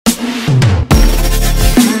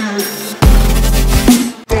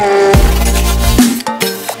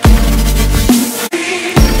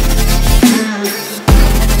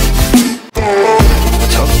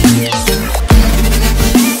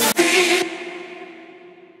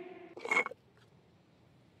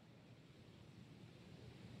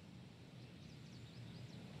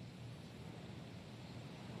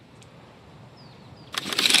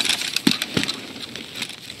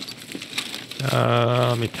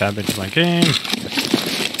Let me tab into my game.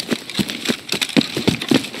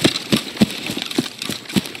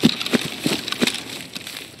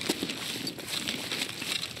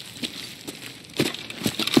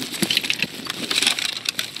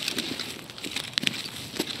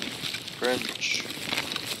 Fringe.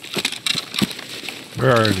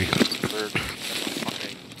 Where are we? We're in the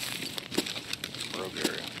fucking rogue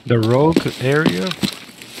area. The rogue area?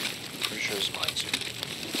 Pretty sure it's mine too.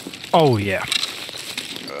 Oh yeah.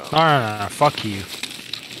 No, fuck you.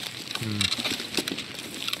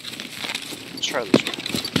 Let's try this one.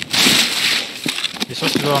 You're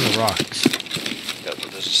supposed to go on the rocks. Yeah,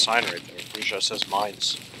 but there's a sign right there. Pretty sure it says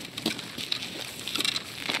mines.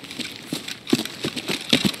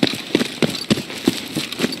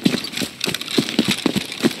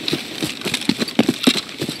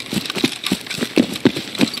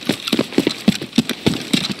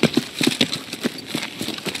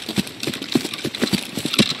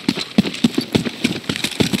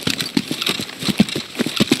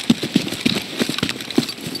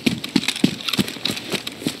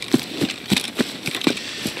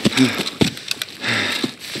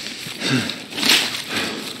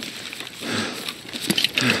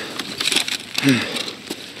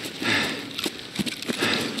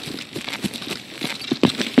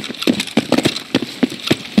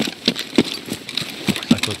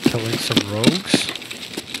 Like we're killing some rogues.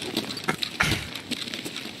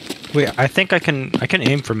 Wait, I think I can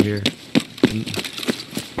aim from here.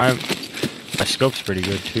 My scope's pretty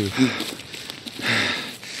good too.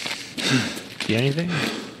 See anything?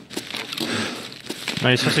 No,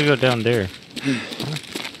 you're supposed to go down there. Huh?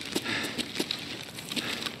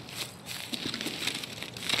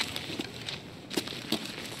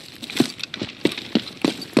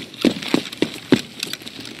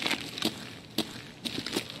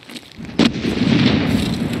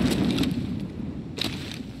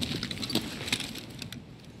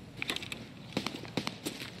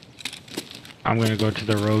 I'm gonna go to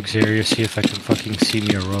the rogues area, see if I can fucking see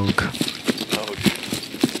me a rogue. No, dude.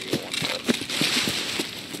 You don't want that.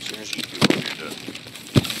 As soon as you do it, you're dead.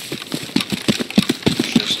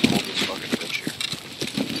 Just hold this fucking bridge here.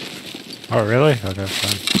 Oh really? Okay,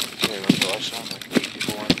 fine. Hey, remember the last time? Like 8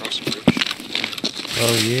 people went across the bridge?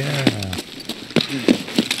 Oh yeah.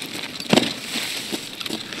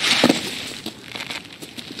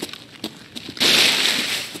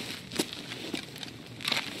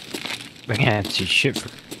 I can't see shit.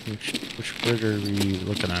 Which bridge are we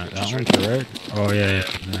looking at? That one, correct? Oh yeah,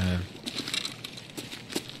 yeah.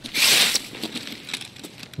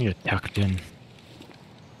 You're tucked in.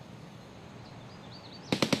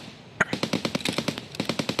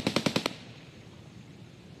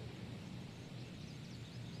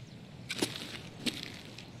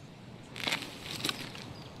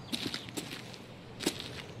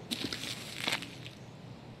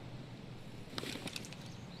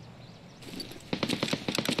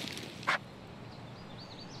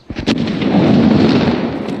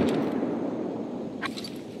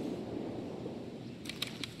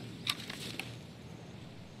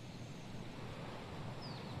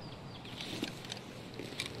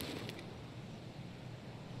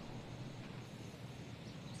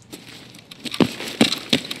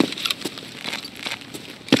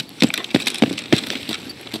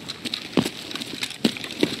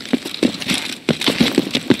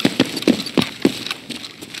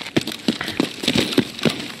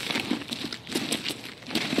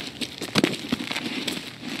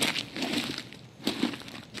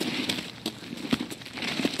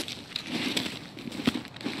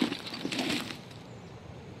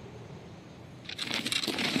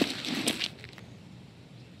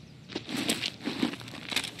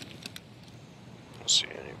 See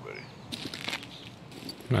anybody?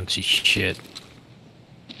 I don't see shit.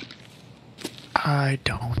 I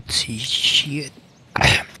don't see shit.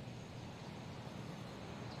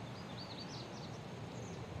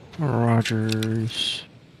 Rogers.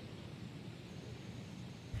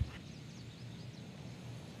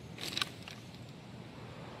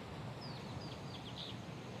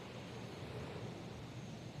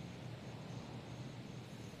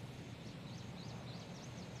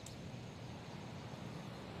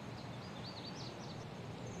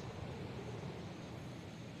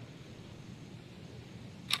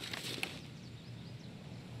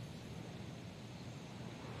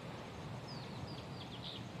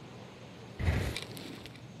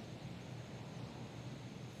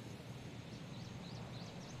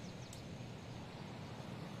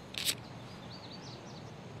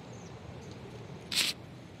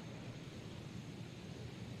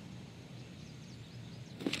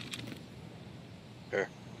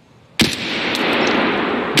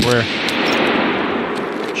 Where?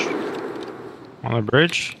 Bridge. On the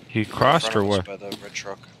bridge? He crossed or what? By the red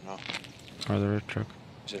truck. No, Or the red truck?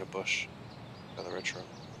 he's in a bush. By the red truck.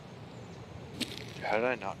 Dude, how did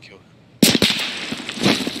I not kill him?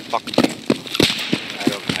 Fuck.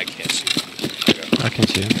 I can't see him. I can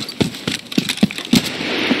see him.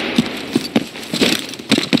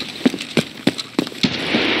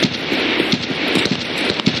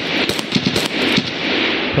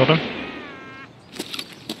 Killed him.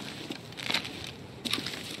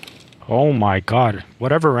 Oh my god.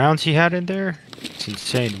 Whatever rounds he had in there, it's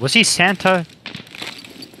insane. Was he Santa?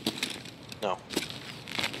 No.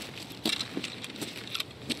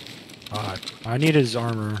 God, I need his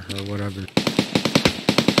armor or whatever.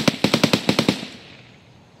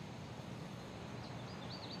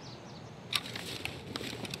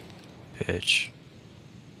 Bitch.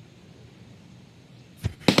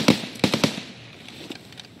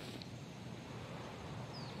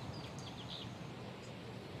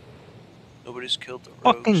 Nobody's killed the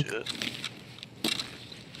rogues Fucking yet.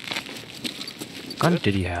 gun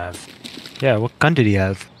did he have? Yeah, what gun did he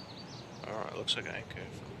have? Alright, looks like an AK.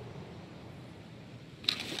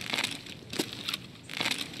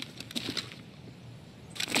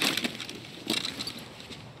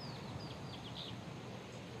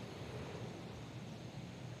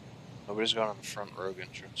 Nobody's gone on the front rogue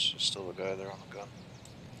entrance. There's still a guy there on the gun.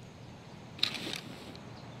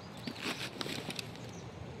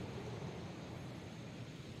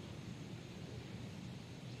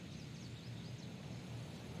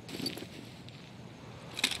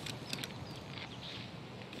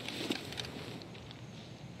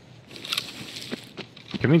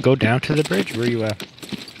 Can we go down to the bridge? Where are you at?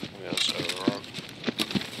 Yeah, so we're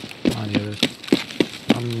on. On the other side.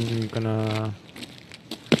 I'm gonna...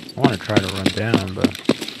 I want to try to run down, but...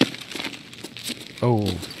 Oh,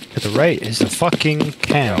 to the right is a fucking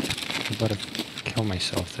camp. I'm about to kill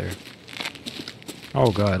myself there.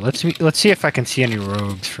 Oh god, let's see if I can see any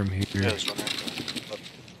rogues from here. Yeah, there's one right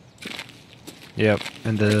there. Yep,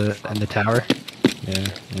 and the tower.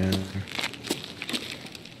 Yeah.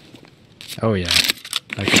 Oh yeah,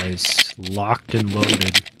 that guy's locked and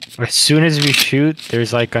loaded. As soon as we shoot,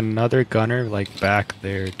 there's like another gunner like back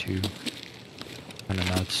there too. Kinda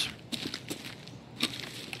nuts.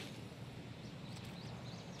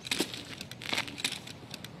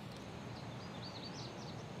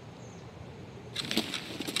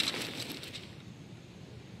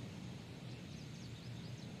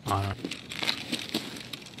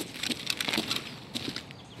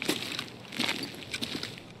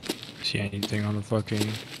 See anything on the fucking...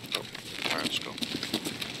 Oh, alright, let's go.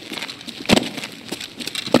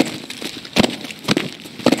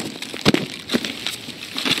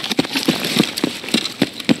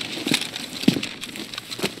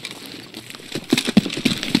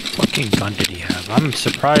 fucking gun did he have? I'm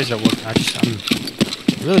surprised at what... I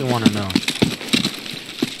really want to know.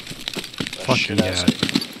 That Fucking shit ass.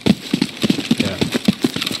 yeah.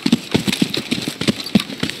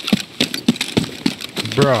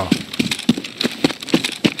 Bro.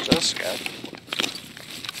 Is that a scav?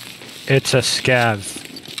 It's a scav.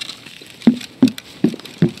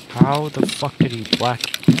 How the fuck did he black?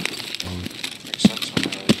 Makes sense on how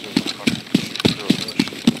he's able to fucking shoot through a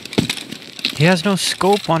bush. He has no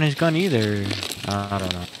scope on his gun either. I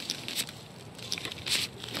don't know.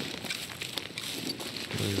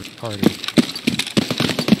 Really retarded.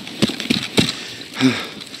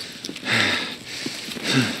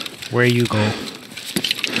 Where you go?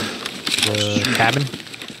 The cabin?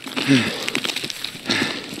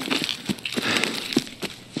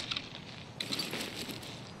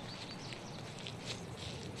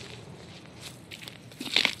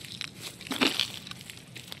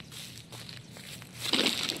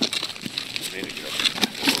 We need to get up.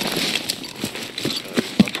 There's gotta be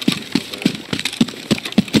fucking people there.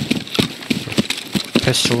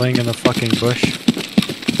 Pistoling in the fucking bush.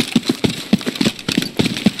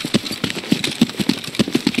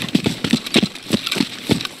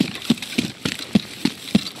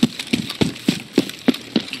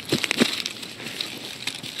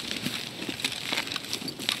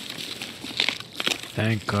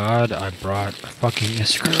 Thank God I brought a fucking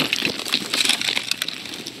Iskra.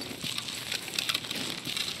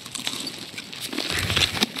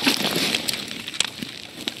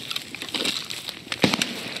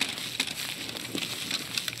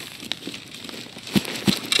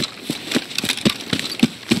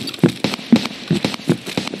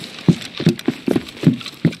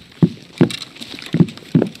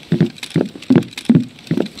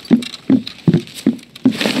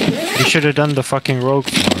 We should have done the fucking rogue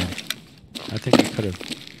farm. I think we could have.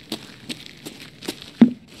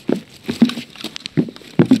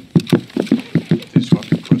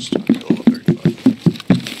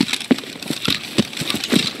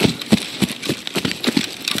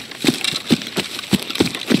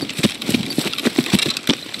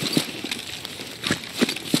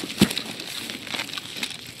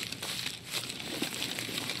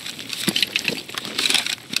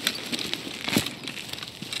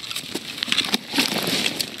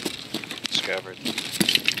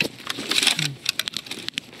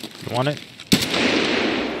 You want it?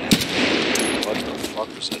 What the fuck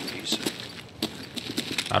was that piece?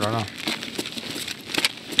 I don't know.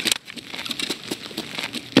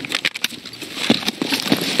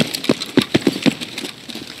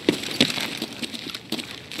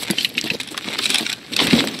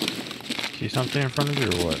 See something in front of you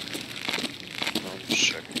or what? No, I'm just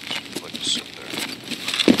checking. Just like to sit there.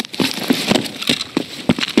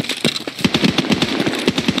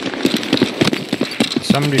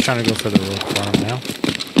 Somebody's trying to go for the road farm now.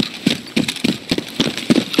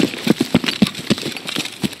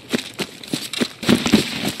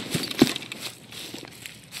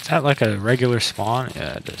 Is that like a regular spawn?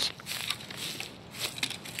 Yeah, it is.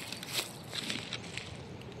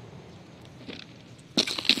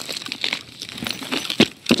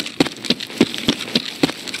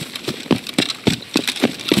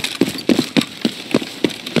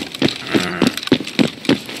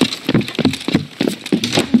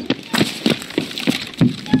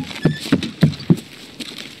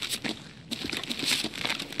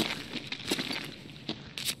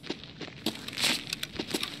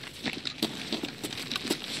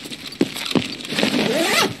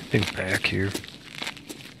 Think back here.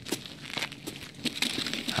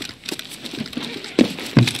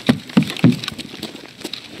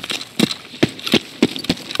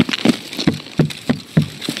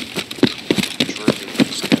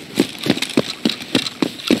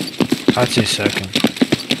 I'd say second.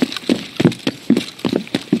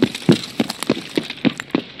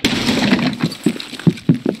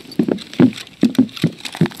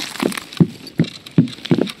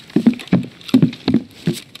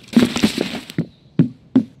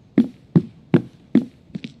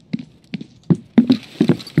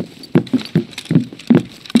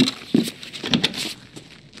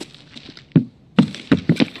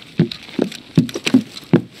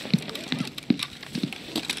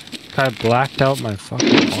 I blacked out my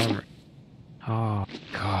fucking armor. Oh,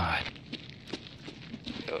 God.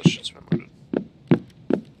 Yeah, that shit's been looted.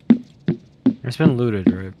 It's been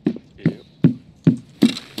looted, right? Yep.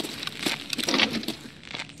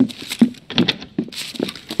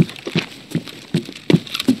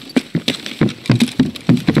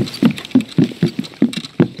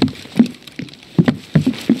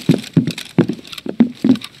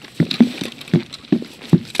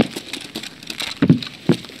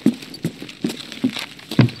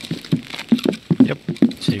 Yep.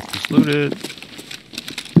 Safety's looted.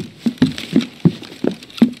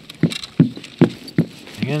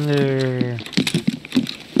 Hang in there.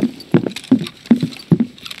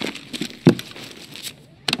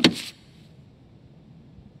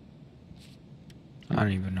 I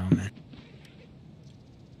don't even know, man.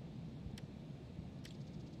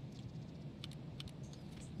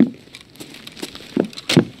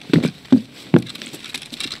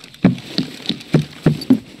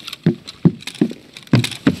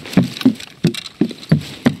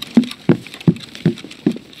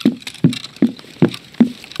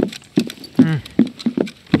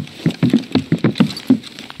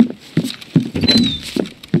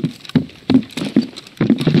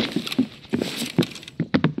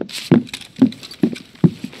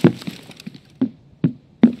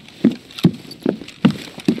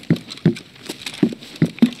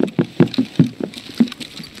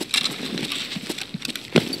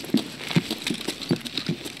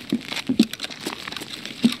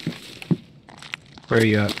 Where are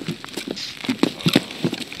you at?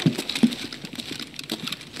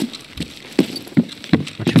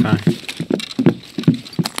 What you find?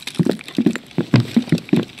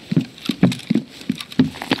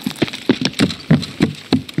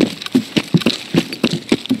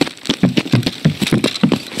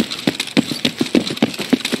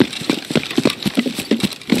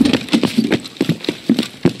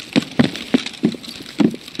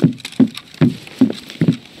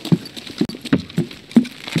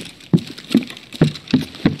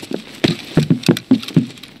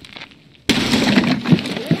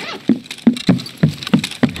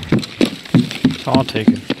 It's all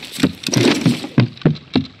taken.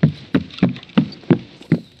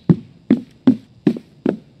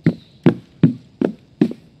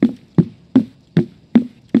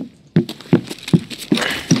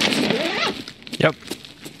 Yep.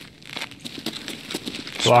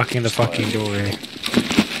 Blocking the fucking doorway.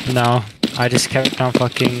 No, I just kept on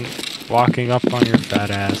fucking walking up on your fat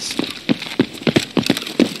ass.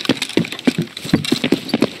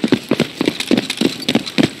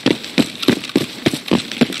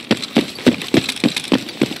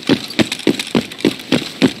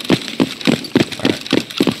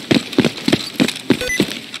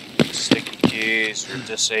 Sticky keys, you're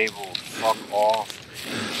disabled. Fuck off.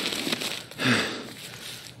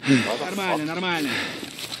 Нормально, нормально.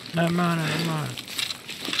 Нормально, нормально.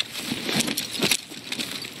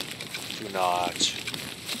 Do not.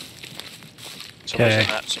 Okay.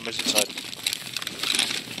 Somebody's inside.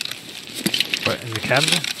 What, in the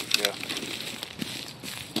cabinet? Yeah.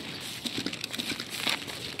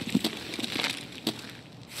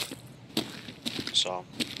 Saw him.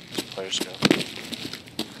 It's a player scout.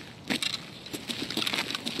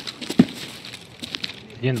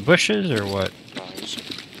 He in the bushes or what? No, he's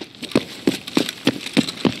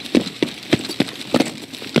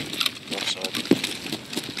left side.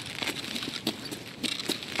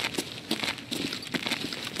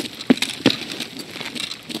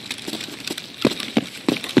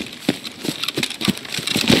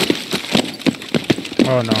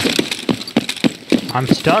 Oh no. I'm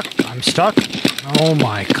stuck. I'm stuck. Oh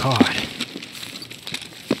my god.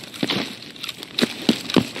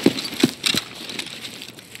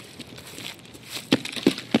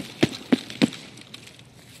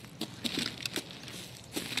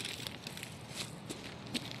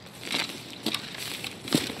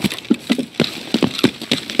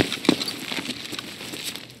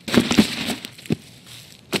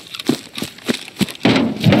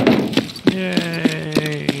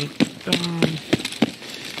 Yay.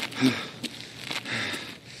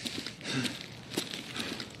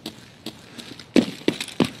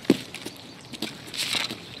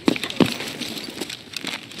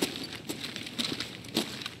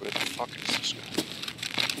 Where the fuck is this guy?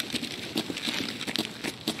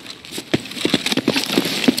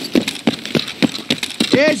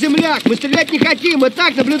 Эй, земляк, мы стрелять не хотим, мы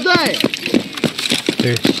так наблюдаем.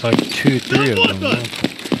 There's like 2, 3 of them. Man.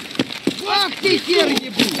 Ах ты хер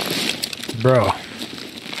ебу. Bro.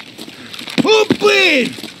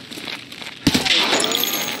 Упырь!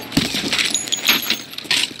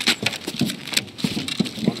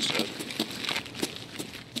 One's dead.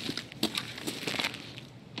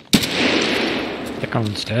 That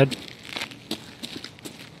one's dead.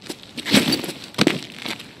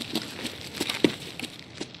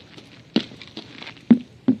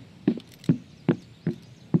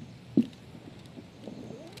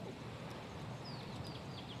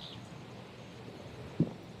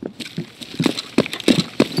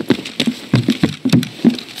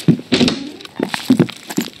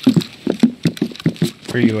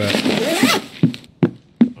 Where you at?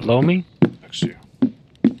 Below me? Next to you.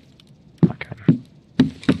 Okay.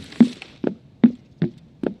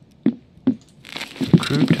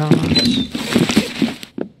 Croutons.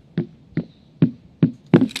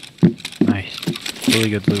 Nice. Really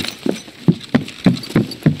good loot.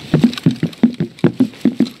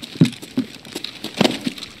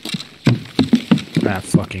 That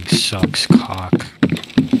fucking sucks, cock.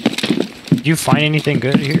 Did you find anything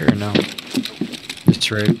good here or no?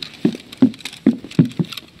 That's right.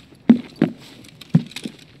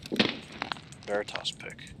 Veritas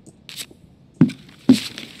pick.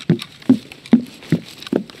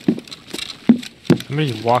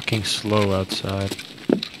 Somebody's walking slow outside.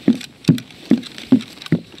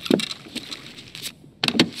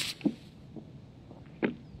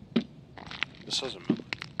 This isn't me.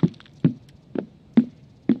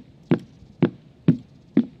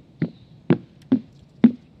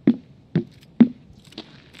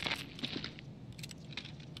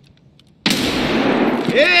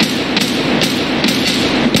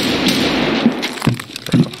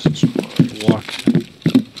 Walks.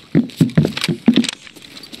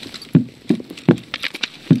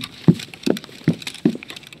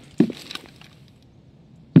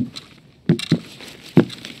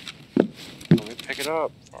 Let me pick it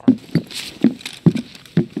up.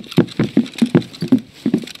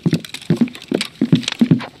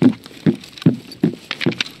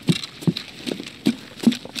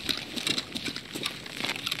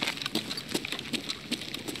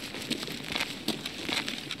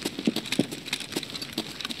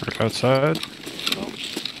 Right outside. No.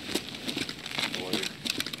 Wait.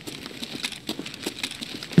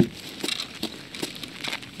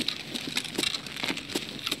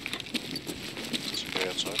 Somebody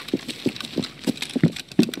outside.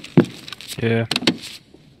 Yeah,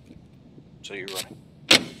 So you running?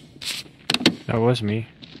 that was me.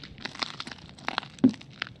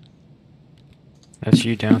 That's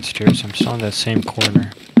you downstairs. I'm still in that same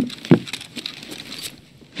corner.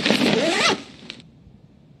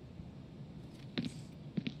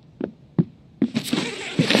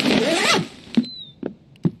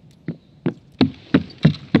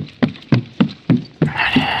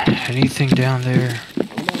 Anything down there?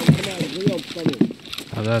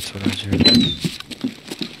 Oh, that's what I was hearing.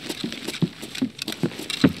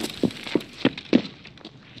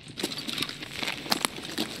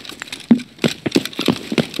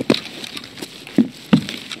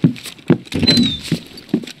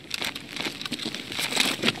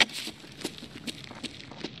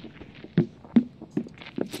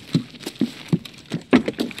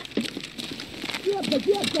 Oh.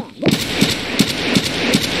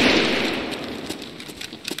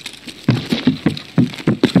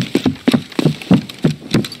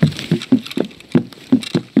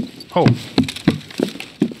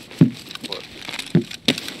 What?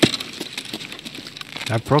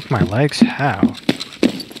 I broke my legs? How?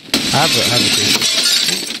 I have a good.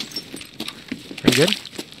 Pretty good?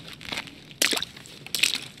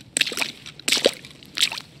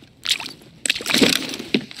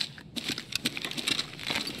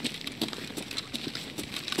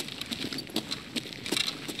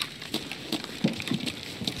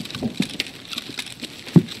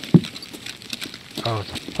 Oh,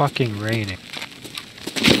 it's fucking raining.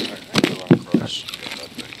 Alright, I need to run across. Get that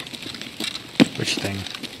thing. Which thing?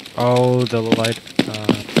 Oh, the light.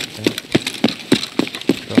 Thing.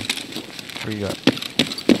 Go. What do you got?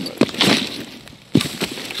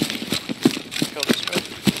 Kill this guy.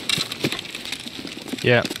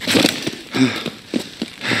 Yeah.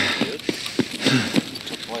 Good.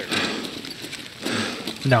 It's a player.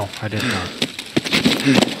 No, I did not.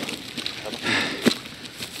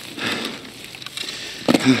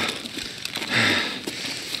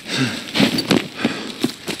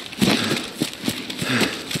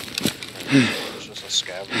 It's just a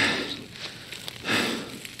scav.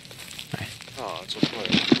 Oh, it's a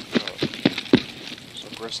player. Oh. It's a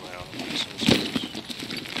grizzly on him.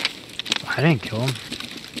 I didn't kill him.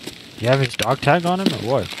 You have his dog tag on him or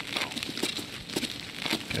what?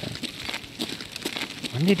 Okay.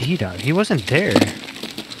 When did he die? He wasn't there.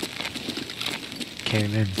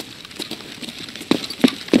 Came in.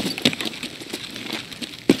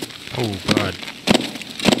 Oh god.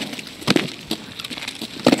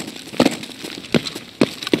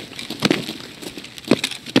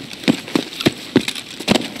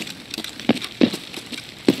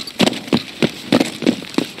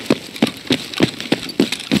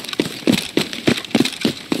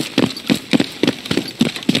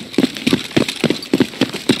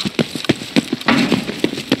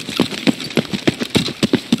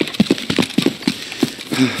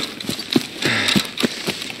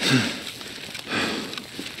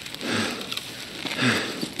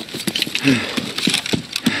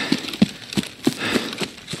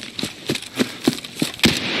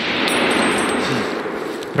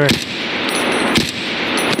 Where?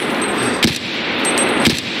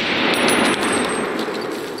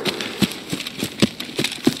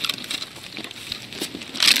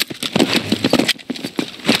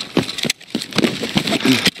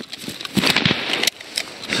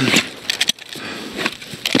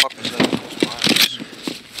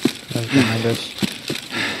 That was behind us.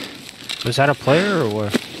 Was that a player or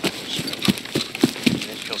what? You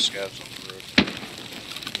need to kill scavs on the road.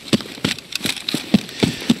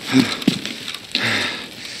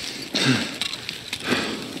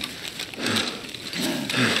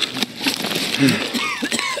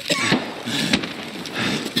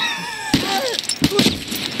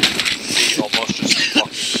 He almost just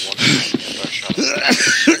fucking one shot.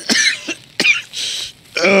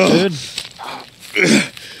 Dude.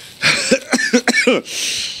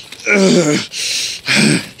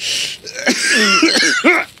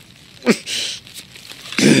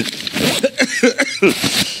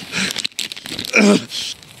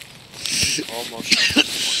 Almost.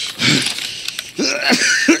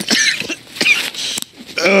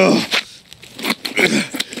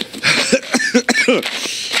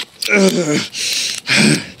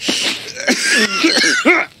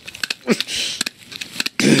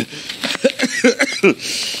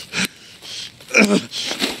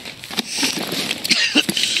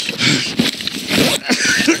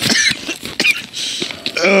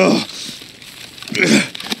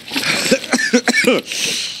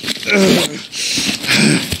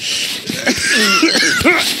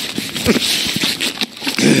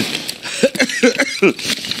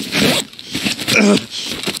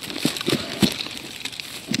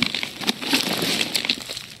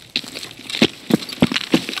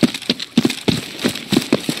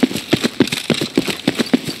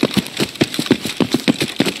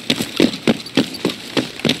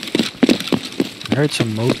 I heard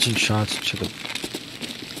some motion shots to the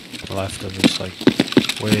left of us, like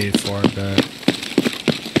way far back.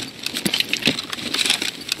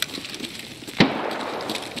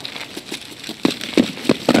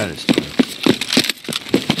 That is dope.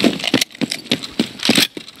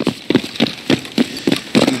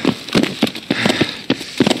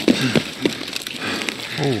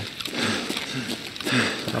 Oh.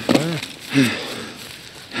 Up there?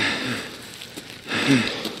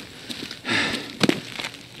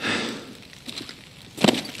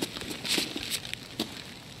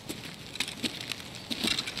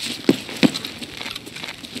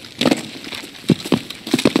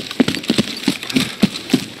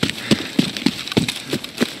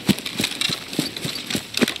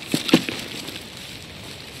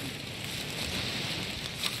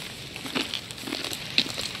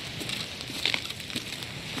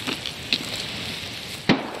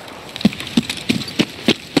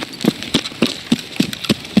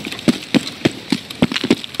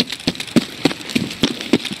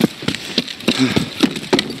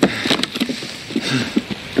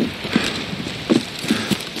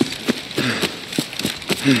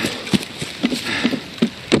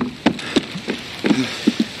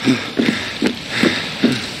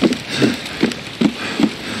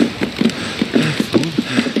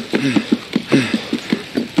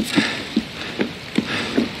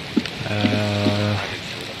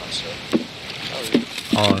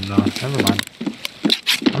 Oh no, never mind.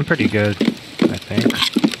 I'm pretty good, I think.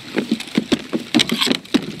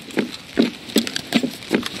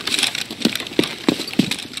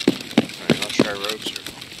 Alright, I'll try rogues or...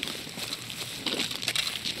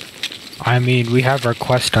 I mean, we have our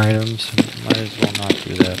quest items, so might as well not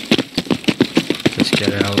do that. Just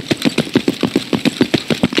get out.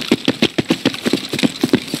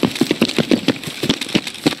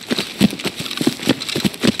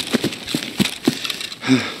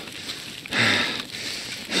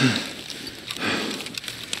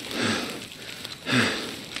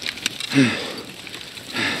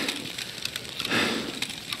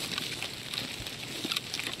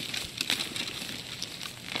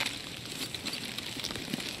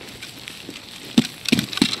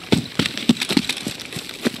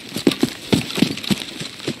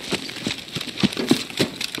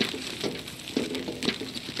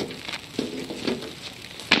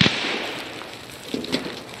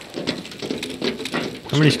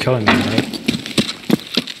 Somebody's killing me, right?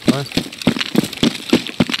 What?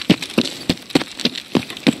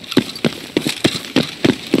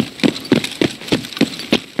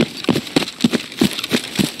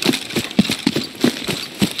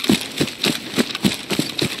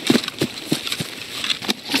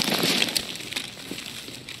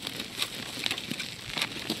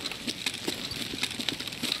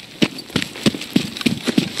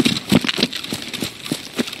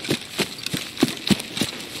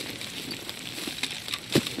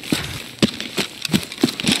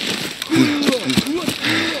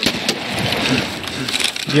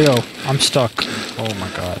 Yo, I'm stuck. Oh my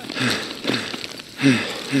god.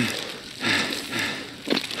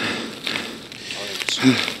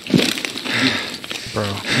 Bro,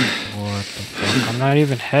 what the fuck? I'm not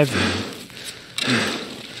even heavy.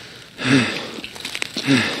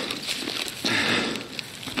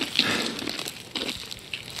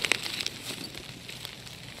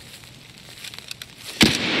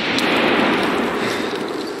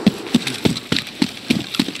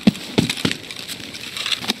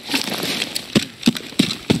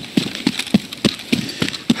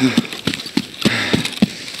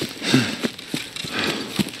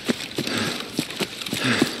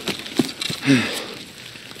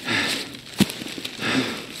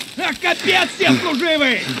 Ах, капец, все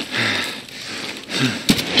служивый!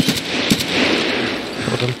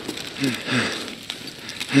 Killed him.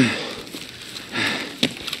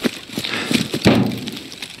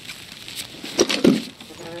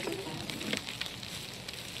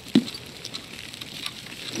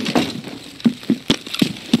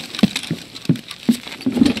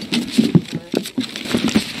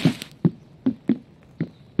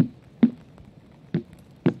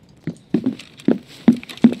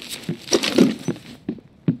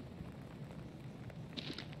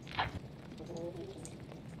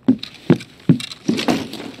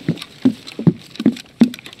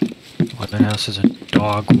 Lighthouse is a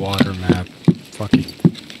dog water map. Fucking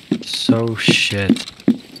so shit.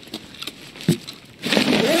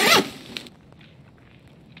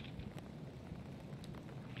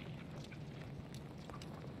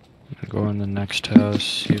 I'll go in the next house,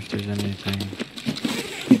 see if there's anything.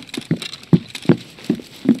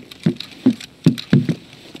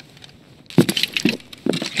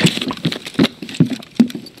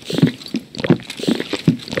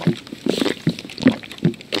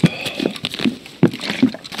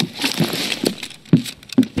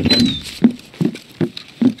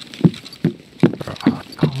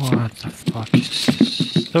 What the fuck?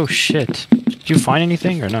 Oh shit. Did you find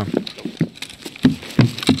anything or no?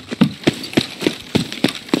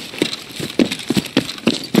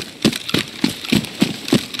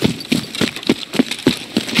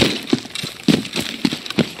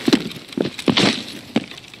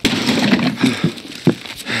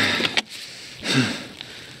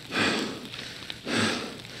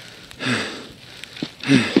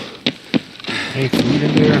 Any food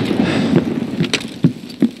in there?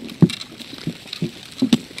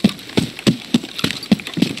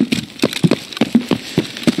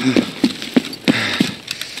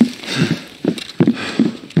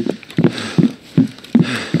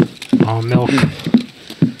 Oh, milk.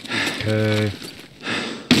 Okay.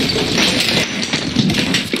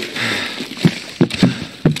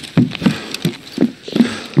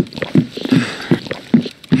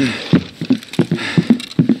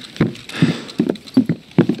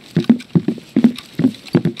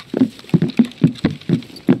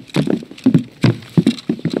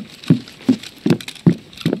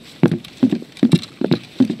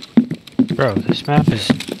 Bro, this map is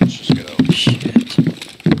Let's just get out. shit.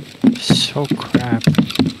 So crap.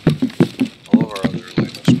 All of our other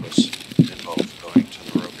Lighthouse quests involve going to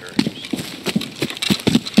the rogue areas.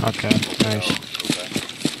 Okay, Open nice. out, go back.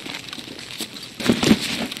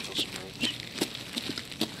 Kill some rogues.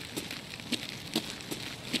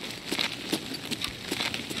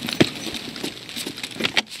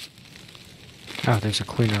 Oh, there's a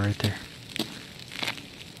cleaner right there.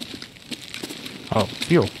 Oh,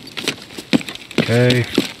 fuel. Okay.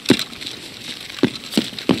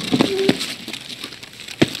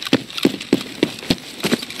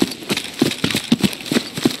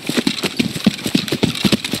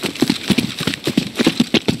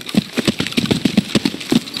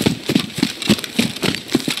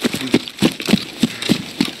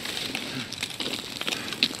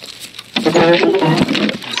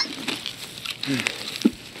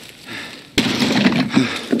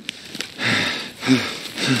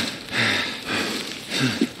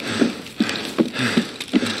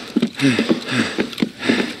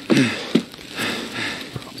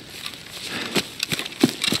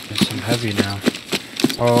 Yes, I'm heavy now.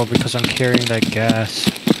 Oh, because I'm carrying that gas.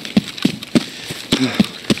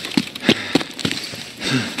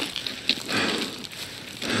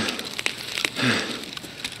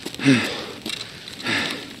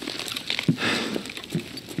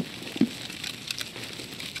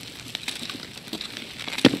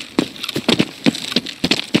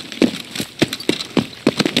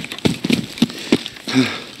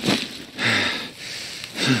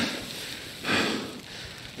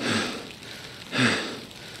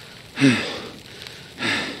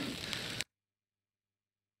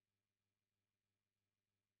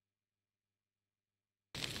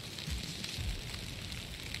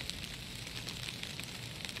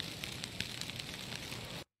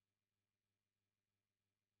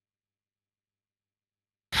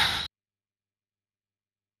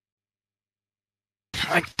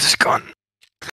 I like this gun.